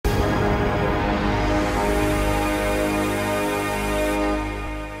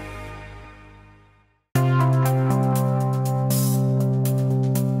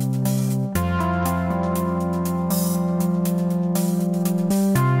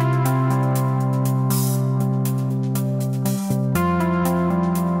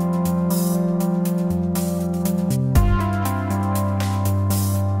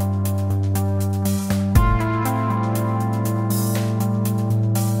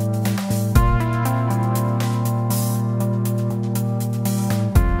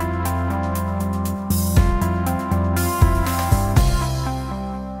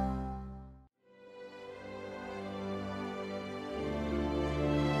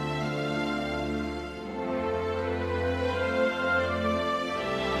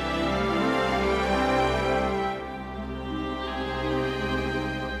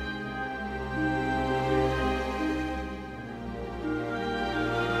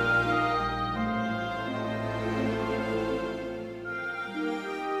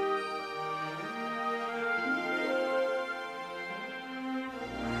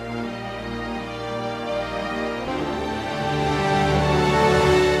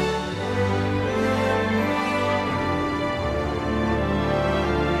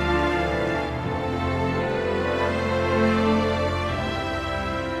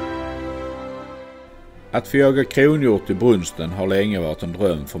Att få jaga kronhjort i brunsten har länge varit en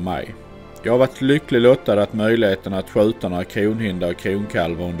dröm för mig. Jag har varit lycklig lottad att möjligheten att skjuta några kronhindar och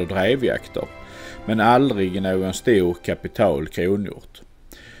kronkalvar under drevjakter, men aldrig någon stor kapital kronhjort.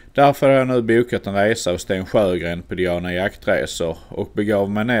 Därför har jag nu bokat en resa hos Sten Sjögren på Diana jaktresor och begav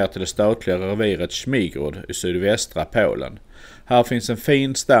mig ner till det statliga reviret Zmigrod i sydvästra Polen. Här finns en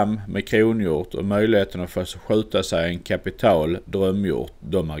fin stam med kronhjort och möjligheten att få skjuta sig en kapital drömhjort,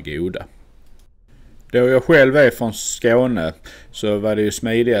 de är goda. Då jag själv är från Skåne så var det ju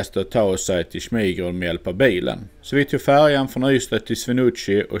smidigast att ta sig till Zmigrod med hjälp av bilen. Så vi tog färjan från Ystad till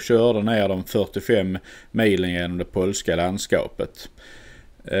Swinoujscie och körde ner de 45 milen genom det polska landskapet.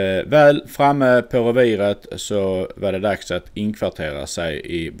 Väl framme på reviret så var det dags att inkvartera sig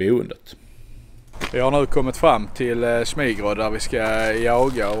i boendet. Vi har nu kommit fram till Zmigrod där vi ska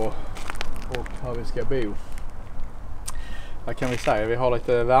jaga och här vi ska bo. Vad kan vi säga? Vi har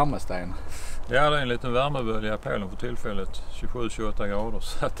lite värmesten. Ja, det är en liten värmebölja i Polen för tillfället, 27-28 grader,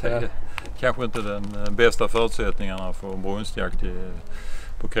 så att det är kanske inte den bästa förutsättningarna för brunstjakt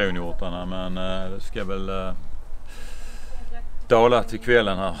på kronhjortarna, men det ska väl dala till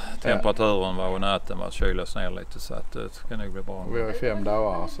kvällen här. Temperaturen var och natten var kylas ner lite, så att det ska nog bli bra. Vi har 5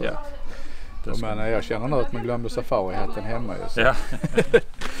 dagar så. Ja. Men jag känner nu att man glömde safarihatten hemma just. Ja.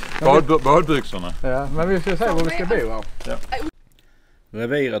 Badbyxorna. Ja, men vi ska se var vi ska bo här. Ja.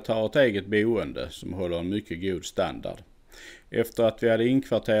 Reviret har ett eget boende som håller en mycket god standard. Efter att vi hade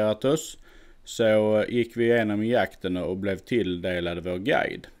inkvarterat oss så gick vi igenom jakten och blev tilldelade vår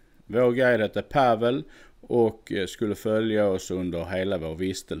guide. Vår guide heter Pavel och skulle följa oss under hela vår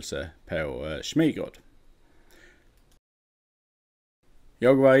vistelse på Zmigrod.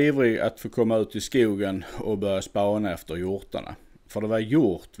 Jag var ivrig att få komma ut i skogen och börja spana efter hjortarna. För det var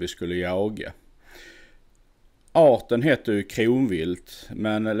hjort vi skulle jaga. Arten heter ju kronvilt,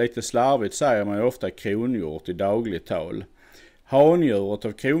 men lite slarvigt säger man ju ofta kronhjort i dagligt tal. Handjuret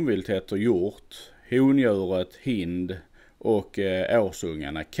av kronvilt heter hjort, hondjuret hind och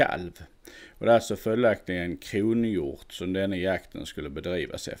årsungarna kalv. Och det är alltså följaktligen kronhjort som denna jakten skulle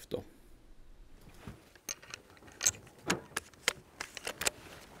bedrivas efter.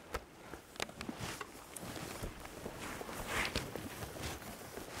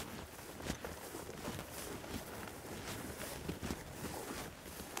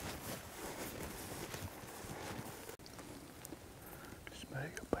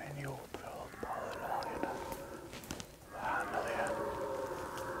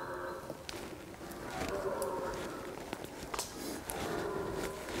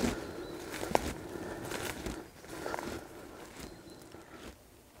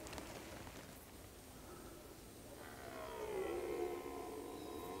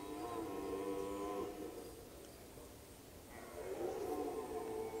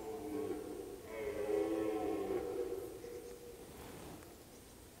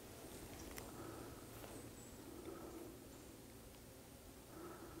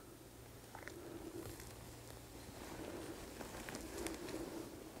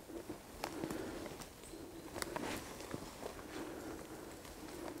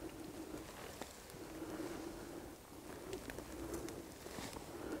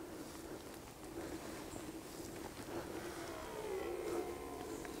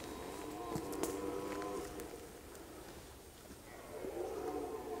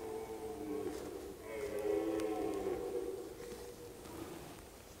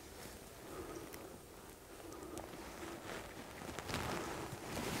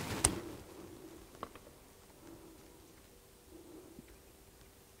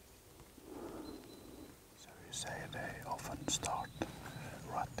 Say they often start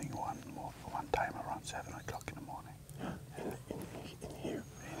rutting one time around 7 o'clock in the morning.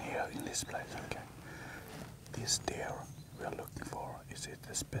 In this place, okay. This deer we are looking for, is it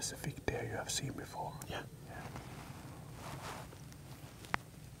a specific deer you have seen before? Yeah.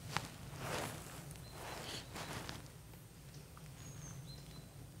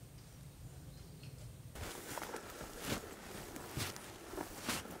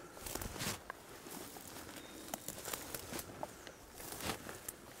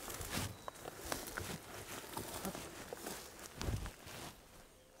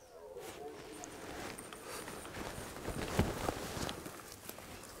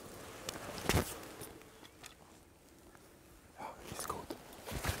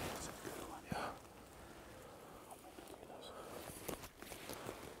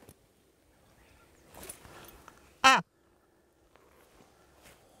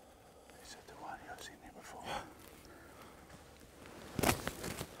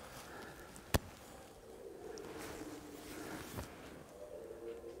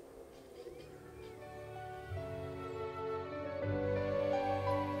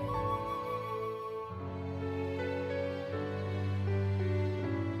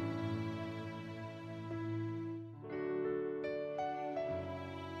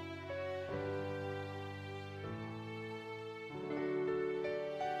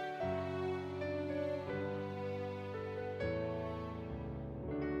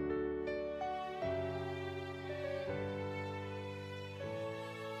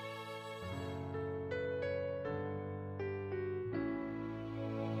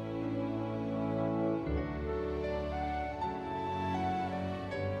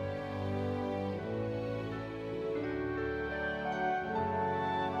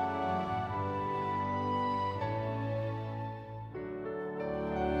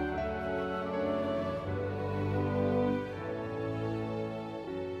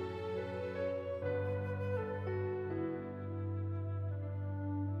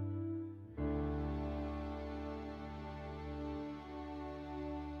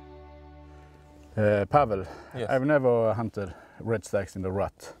 Pavel, Yes. I've never hunted red stags in the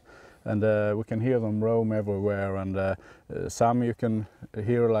rut, and we can hear them roam everywhere, and some you can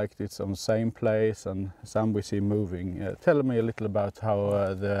hear like it's on the same place, and some we see moving. Tell me a little about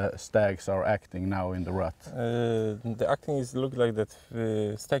how the stags are acting now in the rut. The acting is look like that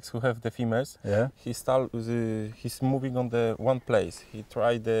stags who have the females. Yeah. He's moving on the one place. He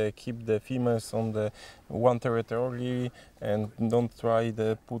tried to keep the females on the one territory and don't try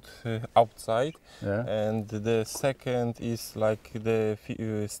to put outside. Yeah. And the second is like the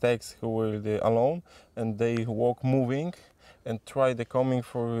stags who will alone and they walk moving and try the coming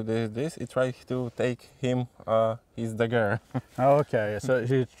for this. He tries to take him his dagger. Okay,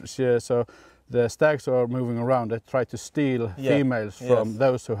 so the stags are moving around. They try to steal females from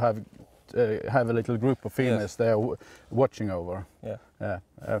those who have a little group of females they are watching over. Yeah.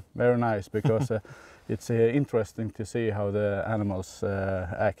 Very nice, because it's interesting to see how the animals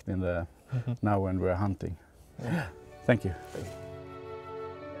act in the now when we're hunting. Yeah. Thank you.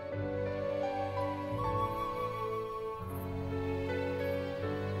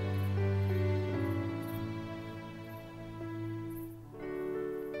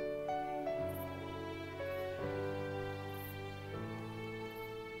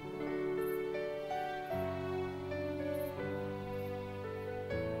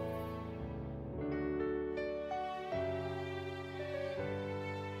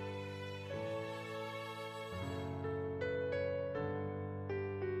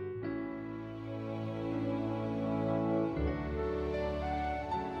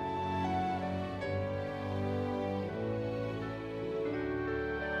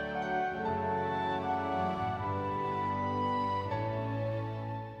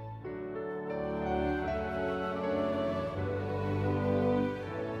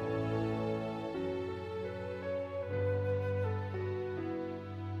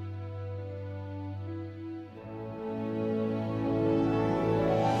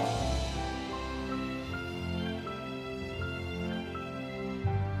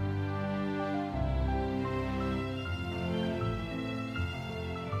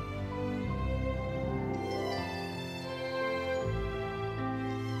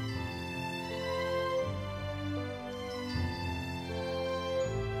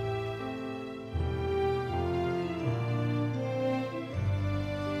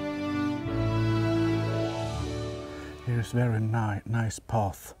 Here's very nice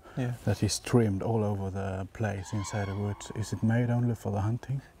path that is trimmed all over the place inside the woods. Is it made only for the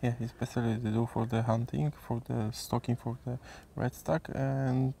hunting? Yeah, especially to do for the hunting, for the stalking for the red stag,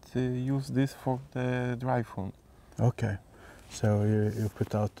 and use this for the drive hunt. Okay, so you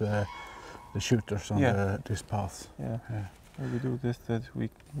put out the shooters on this path. Yeah. We do this that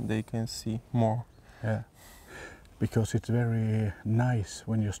they can see more. Yeah, because it's very nice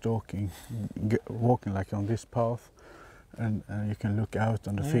when you're stalking, walking like on this path, and you can look out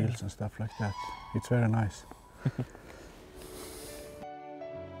on the fields and stuff like that. It's very nice.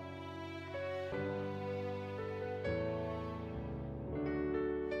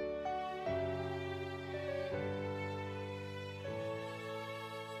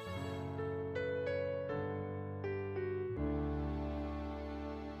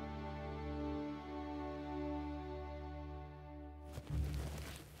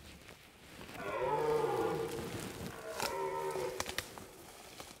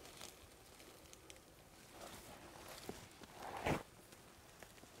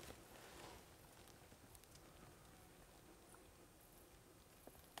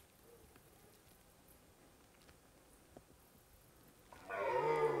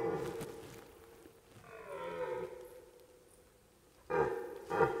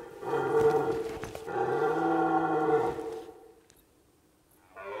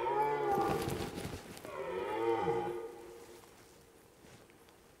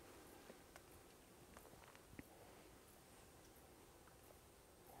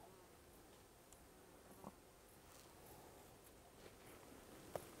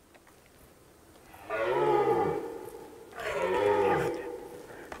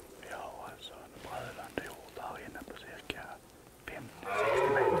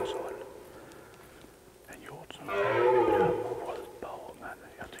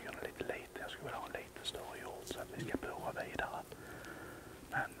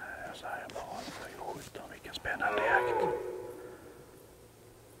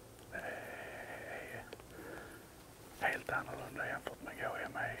 Annorlunda jämfört med att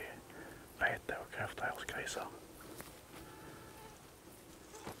gå med vete och kräftårsgrisar.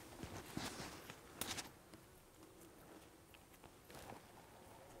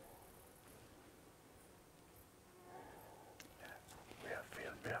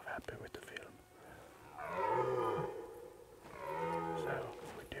 We are happy with the film.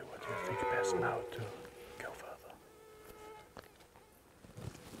 us now to go further.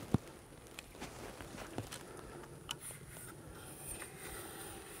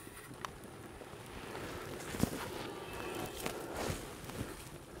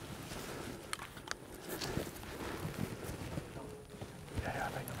 Ja,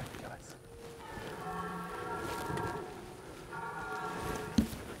 lägg.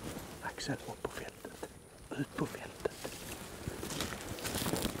 Axel, upp på fältet. Ut på fältet.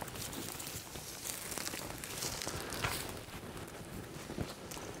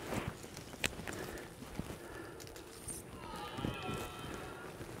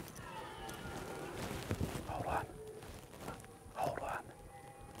 Har du han?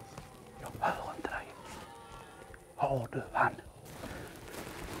 Jag hör inte dig. Har du han?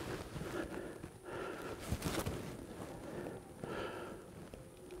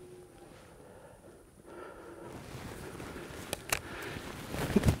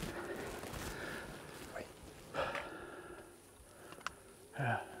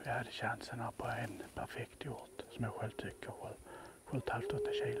 Ja, jag hade chansen här på en perfekt hjort som jag själv tycker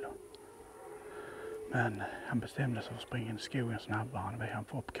 7,5-8 kilo. Men han bestämde sig för att springa in i skogen snabbare än vi. Han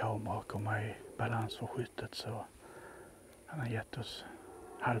får upp kamera och komma i balans för skyttet, så han har gett oss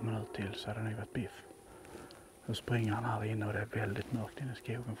halv minut till så hade det nog varit biff. Så springer han här inne och det är väldigt mörkt inne i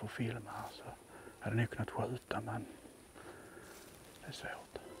skogen för att filma här, så jag hade nog kunnat skjuta, men det är svårt.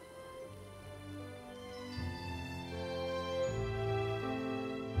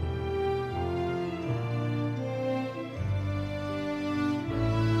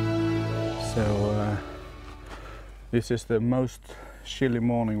 So this is the most chilly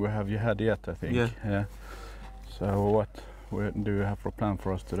morning we have had yet, I think. Yeah. So what do you have for plan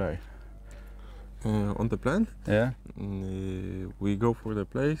for us today? On the plan, Yeah. we go for the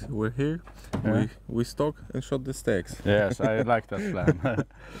place. We're here. Yeah. We stalk and shot the stags. Yes, I like that plan.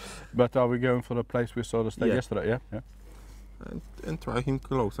 But are we going for the place we saw the stag yesterday? Yeah. And try him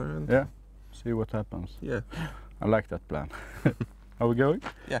closer. And Yeah. See what happens. Yeah. I like that plan. Are we going?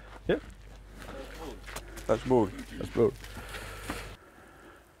 Yeah. Yeah. Touchboard.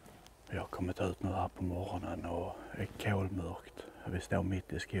 Vi har kommit ut nu här på morgonen och det är kolmörkt. Vi står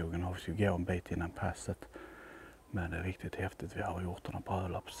mitt i skogen och vi ska gå en bit innan passet. Men det är riktigt häftigt. Vi har hjortarna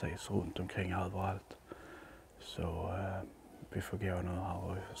brölar precis runt omkring överallt. Så vi får gå nu här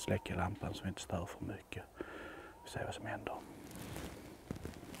och släcka lampan så vi inte stör för mycket. Vi ser vad som händer.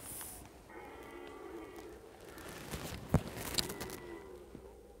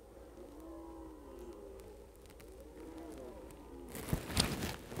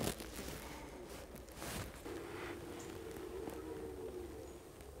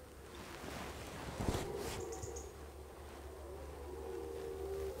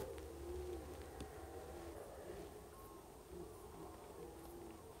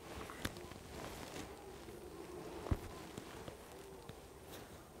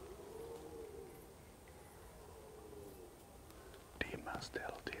 Dimman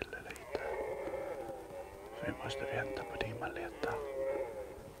ställer till det lite. Så vi måste vänta på dimman lättar.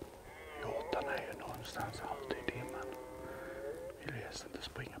 Hjortarna är ju någonstans här ute i dimman. Vi vill helst inte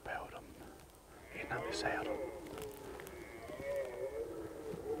springa på dem innan vi ser dem.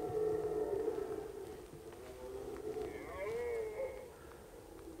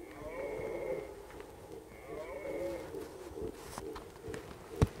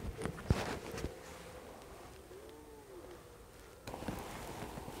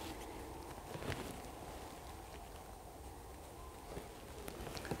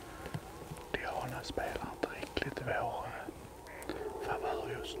 Diana spelar inte riktigt i vår favör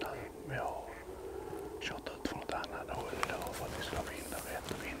just nu. Vi har kört ut från ett annat håll idag för att vi ska ha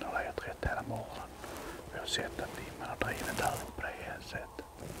vindarläget rätt hela morgonen. Vi har sett att dimman har drivit över på det sättet.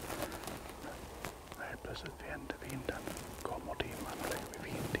 Helt plötsligt vände vinden, kommer dimman och lägger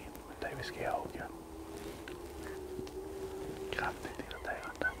vi vind in med det vi ska jaga. Kraftigt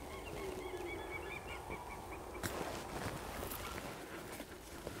irriterande.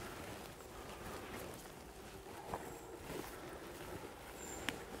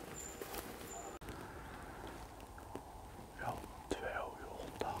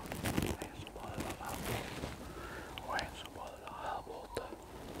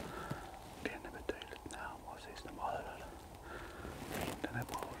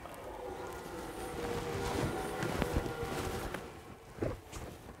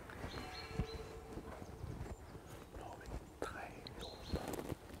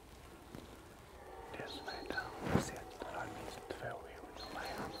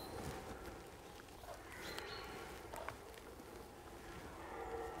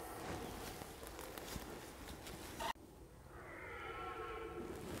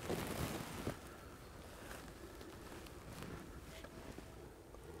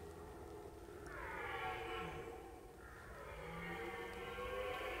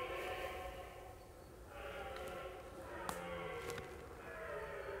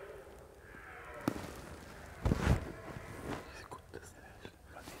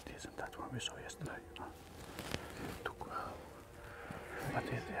 yesterday. But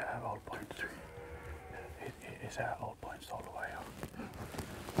it have all points. It's all points all the way up.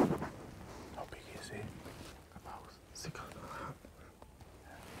 How big is he? About 6.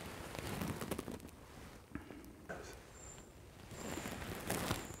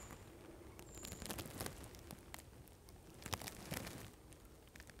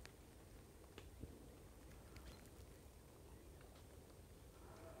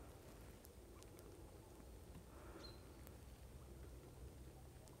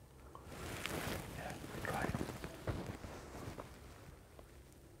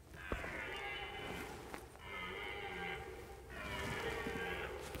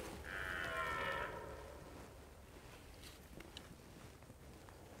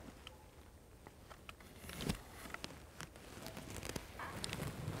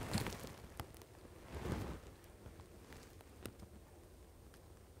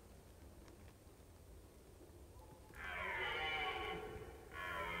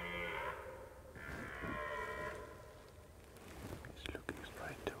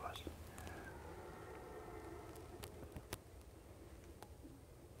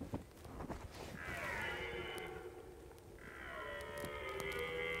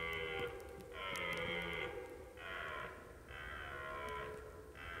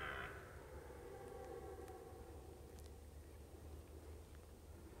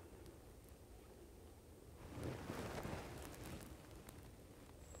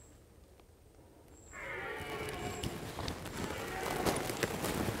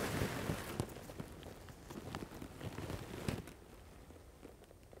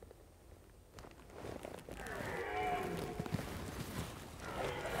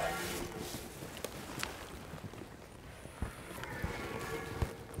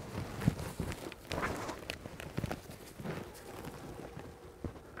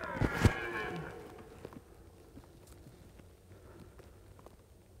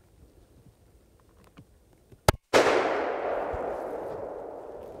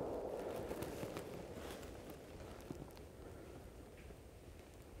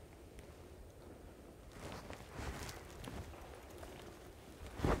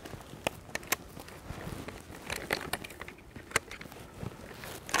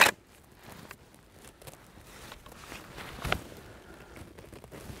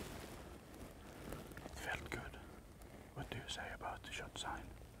 Shot sign.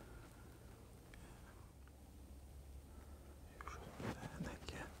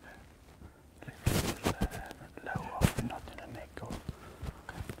 Lower, not in the neck or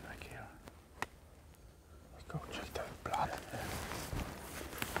like here. Let's go check the blood.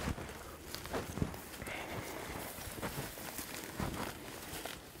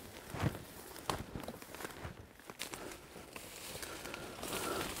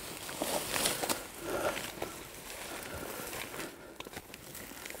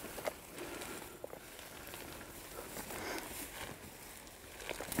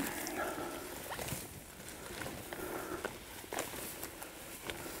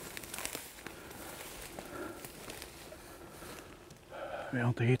 Vi har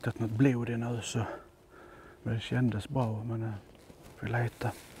inte hittat något blod ännu så men det kändes bra men vi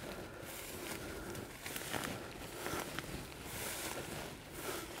letar.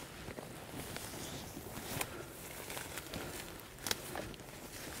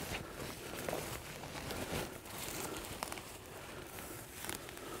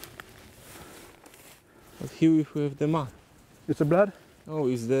 But here we have the mat. It's the blood? Oh,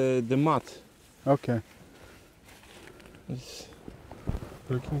 it's the mat. Okay. It's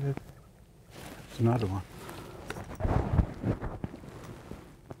looking at. It's another one.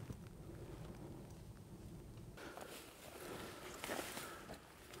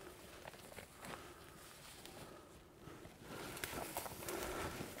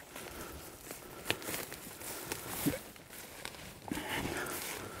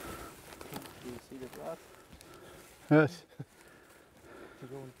 Do you see the blood? Yes. To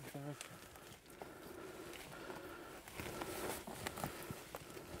go into the direction.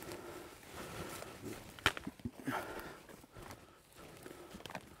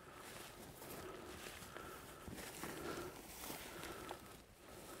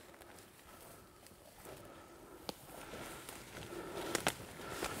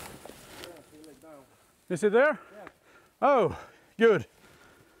 Is it there? Yeah. Oh, good.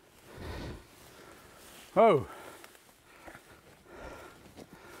 Oh.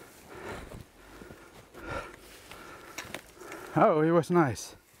 Oh, it was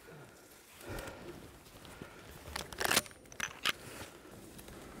nice.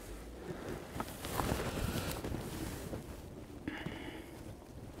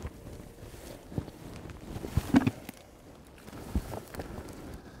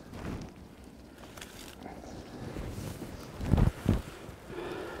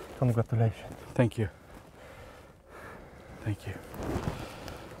 Congratulations. Thank you. Thank you.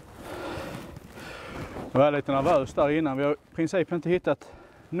 Jag var lite nervös där innan. Vi har i princip inte hittat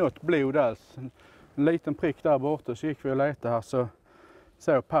något blod alls. En liten prick där borta, så gick vi och letade här, så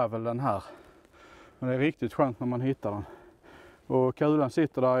såg Pavel den här. Men det är riktigt skönt när man hittar den. Och kulan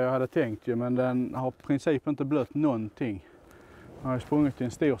sitter där jag hade tänkt ju, men den har i princip inte blött någonting. Han har sprungit i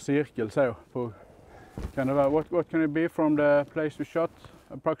en stor cirkel så. Kan det vara, what can it be from the place we shot?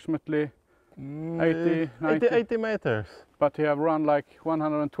 Approximately 80, 90? 80 meters. But he have run like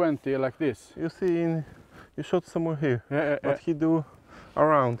 120 like this. You see, you shot somewhere here, Yeah, but he do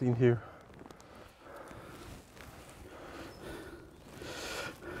around in here.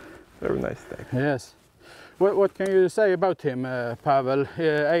 Very nice stag. Yes. What can you say about him, Pavel?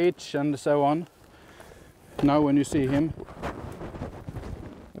 Age and so on? Now when you see him?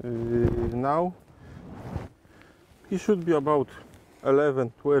 Now he should be about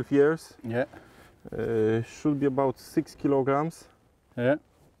 11, 12 years. Yeah. Should be about 6 kilograms. Yeah.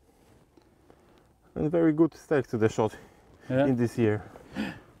 And very good stag to the shot in this year.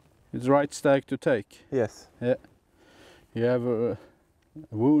 It's right stag to take. Yes. Yeah. You have a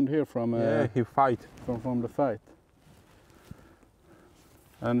wound here from Yeah, he fight. from the fight.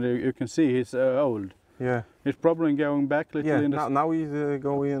 And you can see he's old. Yeah. He's probably going back little Yeah. in the Now he's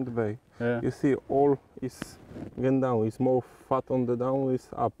going in the bay. Yeah. You see, all is again down. It's more fat on the down. Is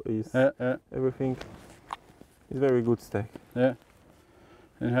up. Is everything. It's very good stag. Yeah.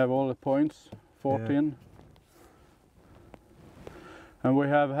 And you have all the points, 14. Yeah. And we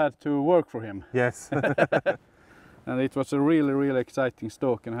have had to work for him. Yes. And it was a really, really exciting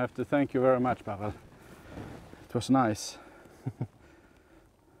stalk, and I have to thank you very much, Pavel. It was nice.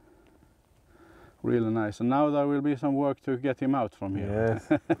 Really nice. And now there will be some work to get him out from here.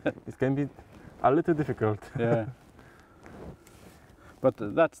 Yes. It can be a little difficult. Yeah. But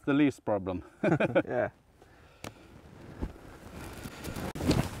that's the least problem. Yeah.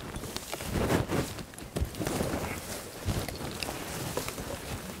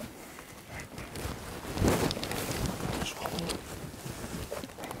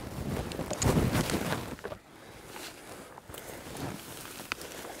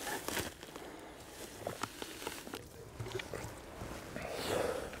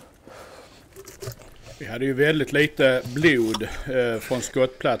 Vi hade ju väldigt lite blod från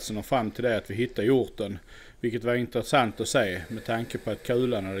skottplatsen och fram till det att vi hittade hjorten. Vilket var intressant att se med tanke på att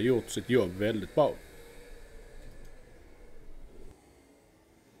kulan hade gjort sitt jobb väldigt bra.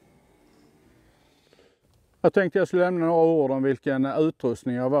 Jag tänkte jag skulle lämna några ord om vilken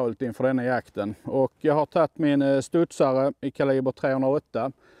utrustning jag har valt inför denna jakten. Och jag har tagit min studsare i kaliber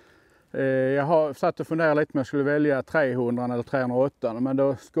 308. Jag har satt och funderat lite om jag skulle välja 300 eller 308, men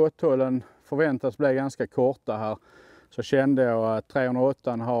då skotthållen förväntas bli ganska korta här, så kände jag att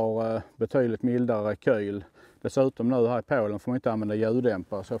 308 har betydligt mildare kyl. Dessutom nu här i Polen får man inte använda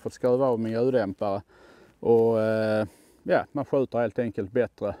ljuddämpare, så jag har fått skruva av min ljuddämpare. Och ja, man skjuter helt enkelt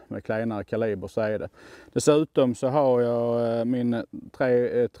bättre med kleinare kaliber, så är det. Dessutom så har jag min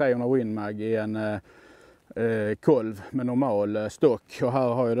 300 Winmag i en kolv med normal stock, och här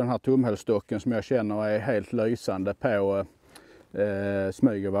har jag den här tumhålsstocken som jag känner är helt lysande på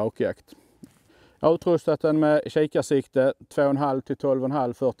smyg- och vakjakt. Jag har utrustat den med kikarsikte 2,5 till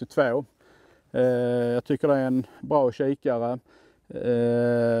 12,5 42. Jag tycker det är en bra kikare.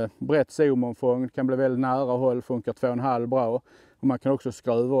 Brett zoomomfång, kan bli väldigt nära håll, funkar 2,5 bra. Och man kan också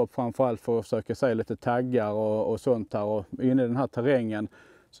skruva upp framförallt för att försöka se lite taggar och sånt här. Och inne i den här terrängen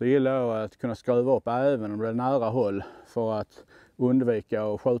så gillar jag att kunna skruva upp även om det är nära håll, för att undvika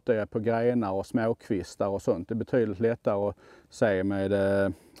att skjuta på grenar och småkvistar och sånt. Det är betydligt lättare att se med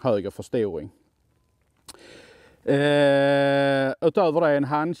högre förstoring. Utöver det en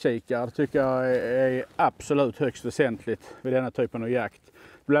handkikare tycker jag är absolut högst väsentligt vid denna typen av jakt.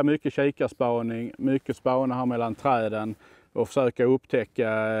 Det blir mycket kikarspaning, mycket spana här mellan träden och försöka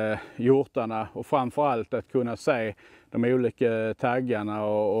upptäcka hjortarna, och framförallt att kunna se de olika taggarna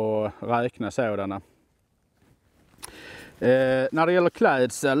och räkna sådana. När det gäller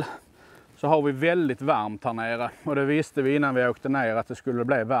klädsel så har vi väldigt varmt här nere, och det visste vi innan vi åkte ner att det skulle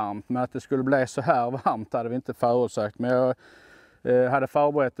bli varmt. Men att det skulle bli så här varmt hade vi inte förutsagt. Men jag hade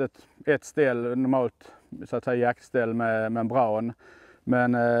förberett ett ställ, normalt så att säga jaktställ med membran.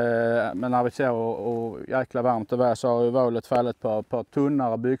 Men när vi såg och jäkla varmt det var, så har ju valet fallit på ett par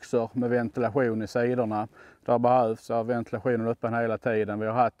tunnare byxor med ventilation i sidorna. Det har behövts av ventilationen öppen hela tiden. Vi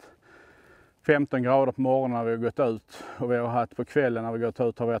har haft 15 grader på morgonen när vi har gått ut, och vi har haft på kvällen när vi gått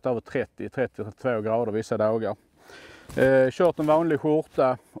ut har vi haft över 30-32 grader vissa dagar. Kört en vanlig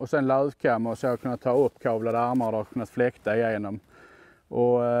skjorta och sen lövkam, och så har jag kunnat ta upp kavlade armar och kunnat fläkta igenom.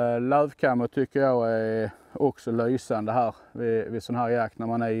 Och lövkammer tycker jag är också lysande här vid sån här jakt när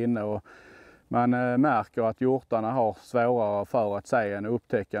man är inne. Och man märker att hjortarna har svårare för att se en och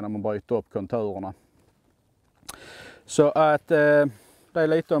upptäcka när man bryter upp konturerna. Så att det är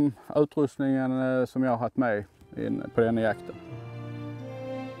lite om utrustningen som jag har haft med på den jakten.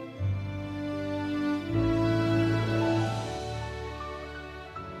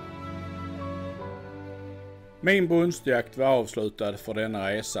 Min brunstjakt var avslutad för denna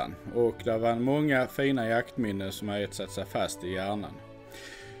resan och det var många fina jaktminnen som har etsat sig fast i hjärnan.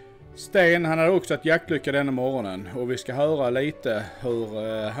 Sten, han hade också ett jaktlycka denna morgonen och vi ska höra lite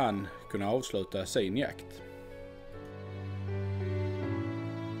hur han kunde avsluta sin jakt.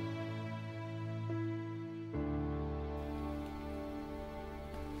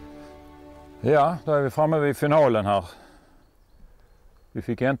 Ja, då är vi framme vid finalen här. Vi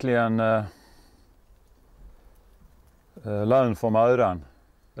fick äntligen lön för mödan.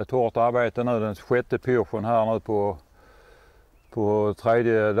 Ett hårt arbete nu, den 6:e pyrschen här nu på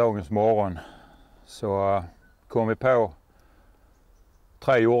tredje dagens morgon. Så kom vi på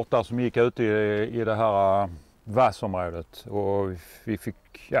 3 hjortar som gick ut i det här vassområdet. Och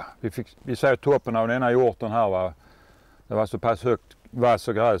vi såg toppen av den ena hjorten här. Det var så pass högt vass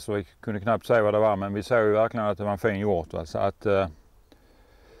och gräs så vi kunde knappt se vad det var, men vi såg ju verkligen att det var en fin hjort. Så att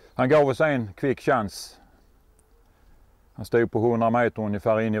han gav oss en kvick chans. Han stod på 100 meter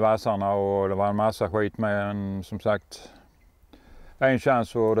ungefär in i vassarna och det var en massa skit med en, som sagt, en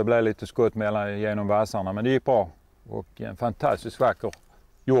chans och det blev lite skott genom vassarna, men det gick bra. Och en fantastiskt vacker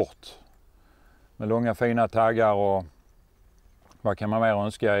hjort med långa fina taggar och vad kan man mer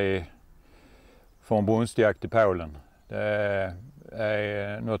önska för en brunstjakt i Polen. Det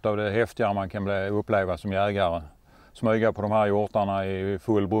är något av det häftigare man kan uppleva som jägare. Smyga på de här hjortarna i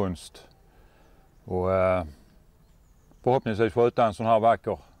full brunst. Och förhoppningsvis skjuta en sån här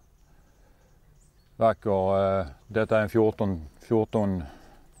vacker. Detta är en 14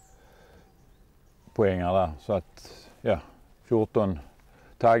 poängar där. Så att, ja, 14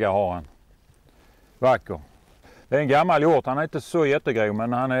 taggar har han. Vacker. Det är en gammal hjort, han är inte så jättegrov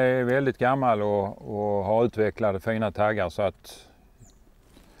men han är väldigt gammal och har utvecklade fina taggar så att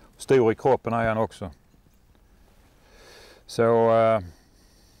stor i kroppen är han också. Så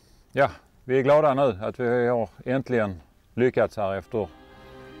ja, vi är glada nu att vi har äntligen lyckats här efter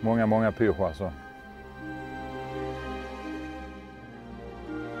många pyschar. Så.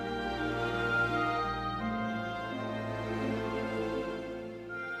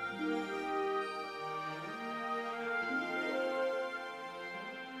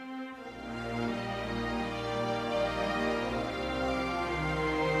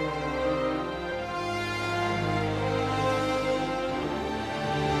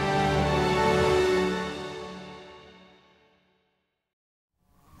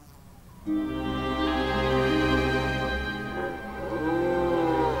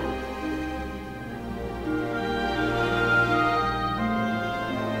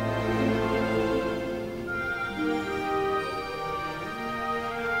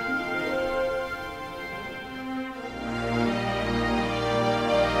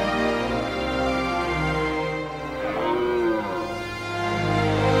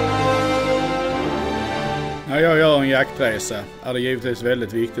 När jag gör en jaktresa är det givetvis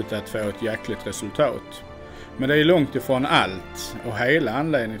väldigt viktigt att få ett jaktligt resultat. Men det är långt ifrån allt och hela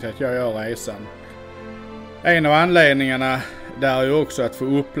anledningen till att jag gör resan. En av anledningarna där är ju också att få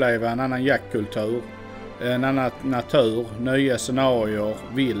uppleva en annan jaktkultur, en annan natur, nya scenarier,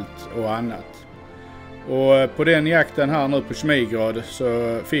 vilt och annat. Och på den jakten här nu på Zmigrod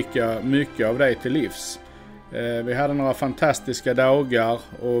så fick jag mycket av det till livs. Vi hade några fantastiska dagar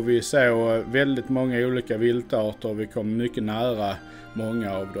och vi såg väldigt många olika viltarter och vi kom mycket nära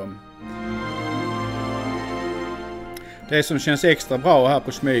många av dem. Det som känns extra bra här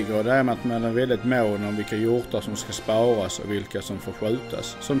på Zmigrod är att man är väldigt mån om vilka hjortar som ska sparas och vilka som får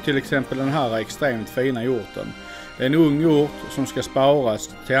skjutas. Som till exempel den här extremt fina hjorten. Det är en ung hjort som ska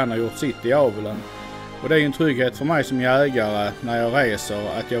sparas till han har gjort sitt i aveln. Och det är en trygghet för mig som jägare när jag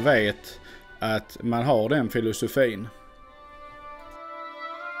reser att jag vet att man har den filosofin.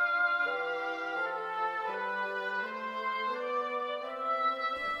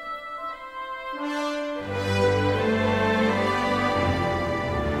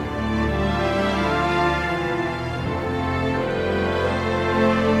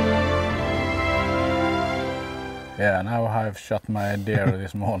 Yeah, now I've shot my deer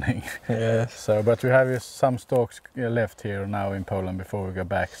this morning. Yes. So, but we have some stalks left here now in Poland before we go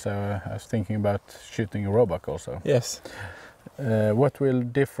back. So I was thinking about shooting a roebuck also. Yes. What will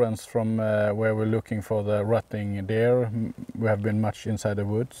difference from where we're looking for the rutting deer? We have been much inside the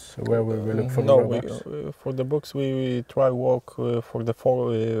woods. Where will we look for the roebucks? For the bucks we try walk for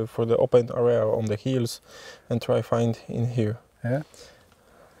the open area on the hills and try find in here. Yeah,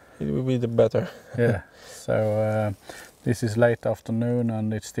 it will be the better. Yeah. So this is late afternoon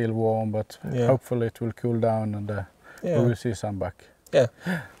and it's still warm, but hopefully it will cool down and we will see some buck. Yeah.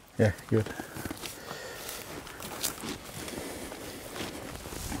 Yeah, good.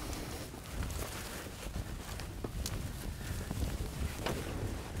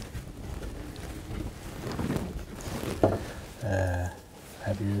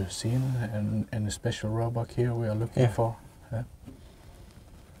 Have you seen any special roebuck here we are looking for? Yeah.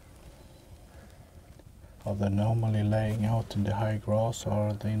 Are they normally laying out in the high grass or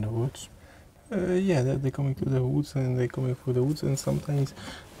are they in the woods? Yeah, they're coming to the woods and they're coming through the woods, and sometimes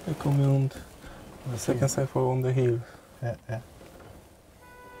they're coming on the second side or on the hill. Yeah, yeah.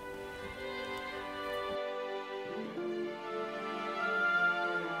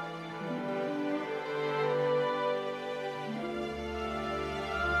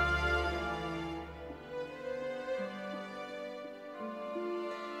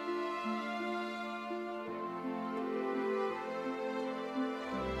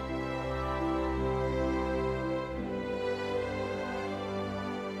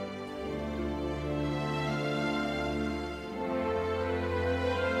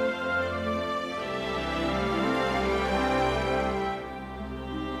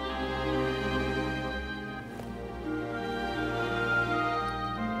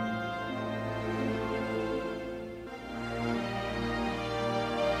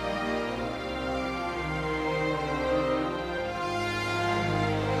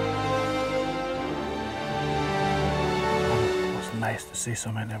 Nice to see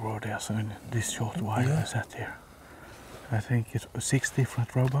so many roe deer in this short while we sat here. I think it's 6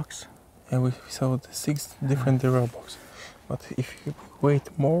 different roebucks. Yeah, we saw the 6 different roebucks. But if you wait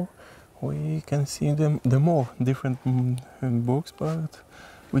more, we can see the more different bucks. But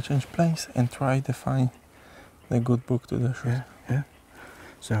we change place and try to find the good buck to the shoot. Yeah, yeah.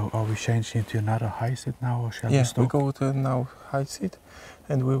 So are we changing to another high sit now, or shall we stop? We go to now high sit,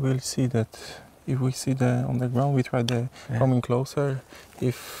 and we will see that. If we see on the ground, we try coming closer.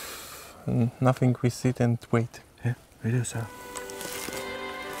 If nothing, we sit and wait. Yeah, we do so.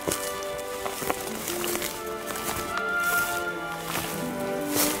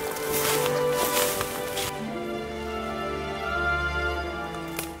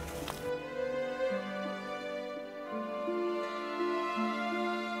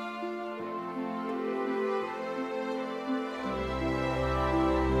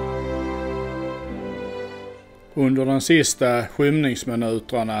 Under de sista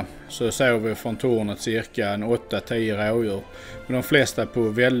skymningsminuterna så såg vi från tornet cirka en 8-10 rådjur. Men de flesta på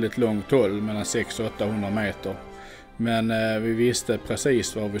väldigt långt håll, mellan 600-800 meter. Men vi visste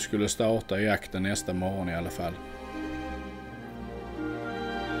precis var vi skulle starta jakten nästa morgon i alla fall.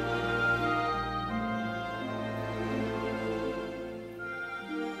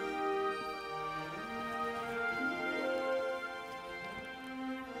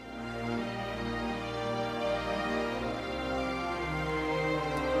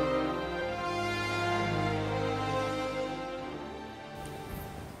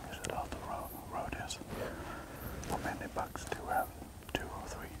 How many bucks do we have? 2 or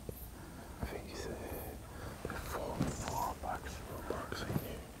 3? I think it's 4 bucks. 4 bucks in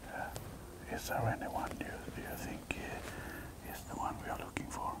here. Yeah. Is there anyone do you think is the one we are looking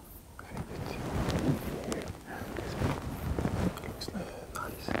for? I think it's here. It looks nice.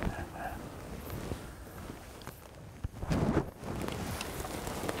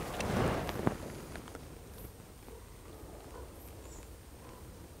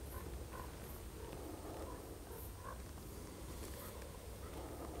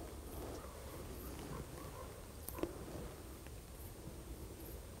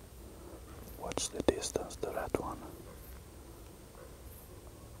 What's the distance to that one?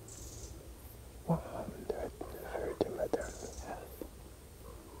 130 meters. Yes.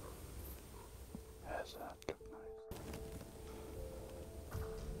 Yes, that looked nice.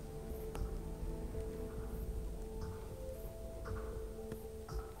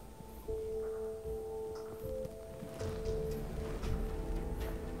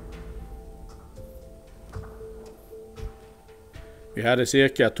 Vi hade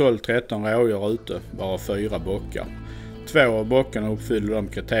cirka 12-13 rådjur ute, bara 4 bockar. 2 av bockarna uppfyllde de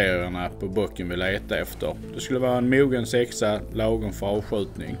kriterierna på bocken vi letade efter. Det skulle vara en mogen 6, lagom för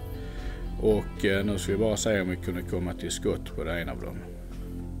avskjutning. Och nu ska vi bara se om vi kunde komma till skott på det ena av dem.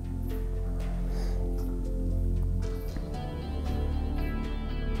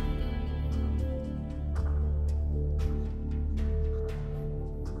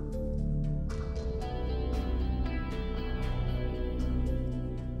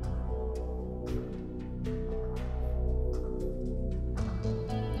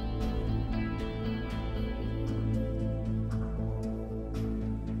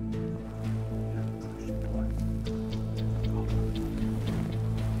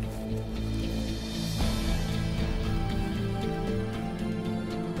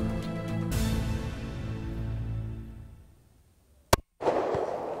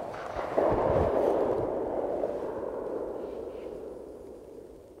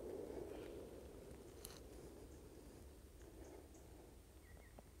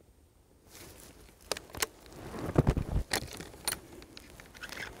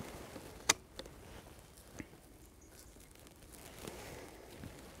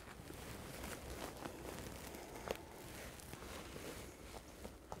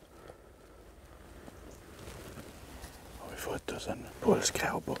 fått oss en polsk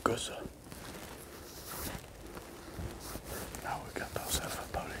råbock också. Now we got ourselves a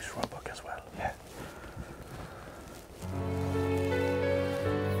Polish råbock as well. Yeah.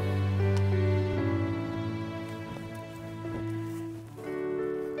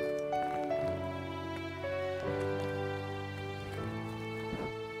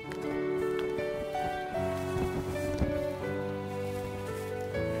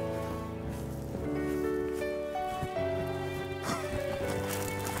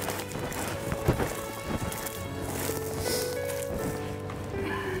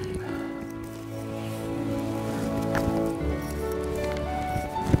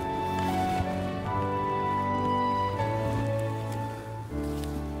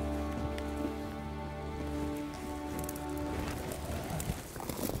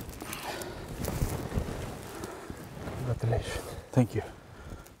 Congratulations. Thank you.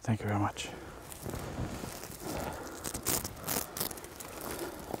 Thank you very much.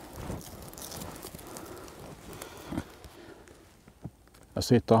 Jag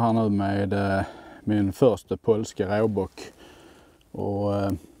sitter här nu med min första polska råbock och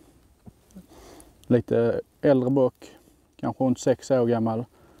lite äldre bock, kanske runt 6 år gammal.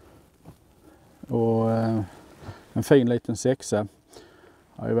 Och en fin liten sexa.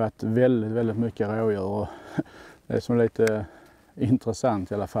 Det har ju varit väldigt mycket rådjur och det som är lite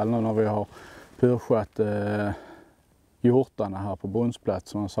intressant i alla fall nu när vi har pyrschat hjortarna här på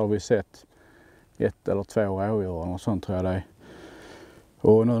bondsplatsen, så har vi sett 1 eller 2 rådjur och sånt tror jag det är.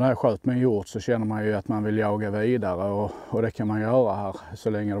 Och nu när jag sköt med en hjort så känner man ju att man vill jaga vidare och det kan man göra här så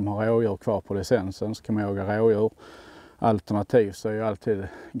länge de har rådjur kvar på licensen, så kan man jaga rådjur. Alternativt så är ju alltid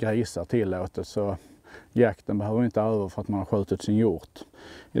grisar tillåtet, så jakten behöver inte över för att man har skjutit sin hjort.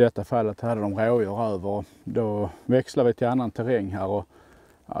 I detta fallet hade de rådjur över, då växlade vi till annan terräng här och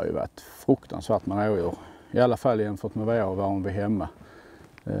det har ju varit fruktansvärt med rådjur. I alla fall jämfört med vad jag var om vi hemma.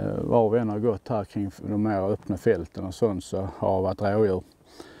 Var vi än har gått här kring de mer öppna fälten och sånt så har det varit rådjur.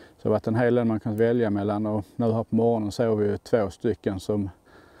 Så det har varit en hel del man kan välja mellan och nu här på morgonen såg vi 2 stycken som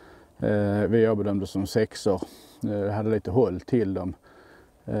vi bedömde som 6or. Hade lite håll till dem.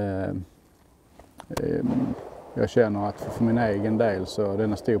 Jag känner att för min egen del så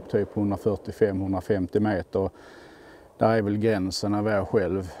denna stod på typ 145-150 meter. Där är väl gränsen av vad jag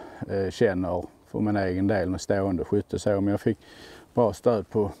själv känner för min egen del med stående skytte. Så, men jag fick bra stöd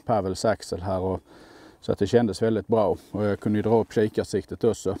på Pavels axel här och så att det kändes väldigt bra. Och jag kunde ju dra upp kikarsiktet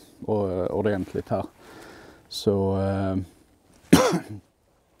också ordentligt här. Så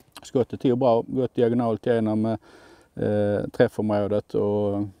skottet tog bra, gått diagonalt genom träffområdet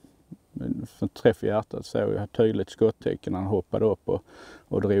och för träff i hjärtat så jag tydligt skotttecken när han hoppade upp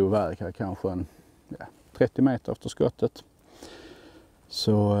och drog iväg här kanske 30 meter efter skottet.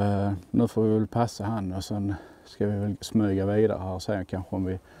 Så nu får vi väl passa han och sen ska vi väl smyga vidare här och se kanske om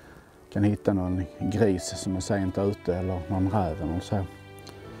vi kan hitta någon gris som är sent ute eller någon räv eller så.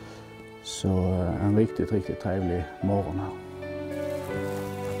 Så en riktigt trevlig morgon här.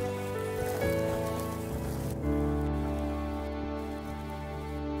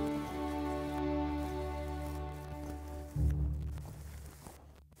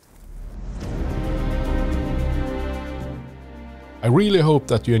 I really hope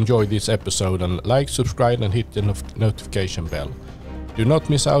that you enjoyed this episode and like, subscribe and hit the notification bell. Do not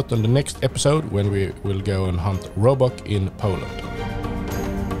miss out on the next episode when we will go and hunt roebuck in Poland.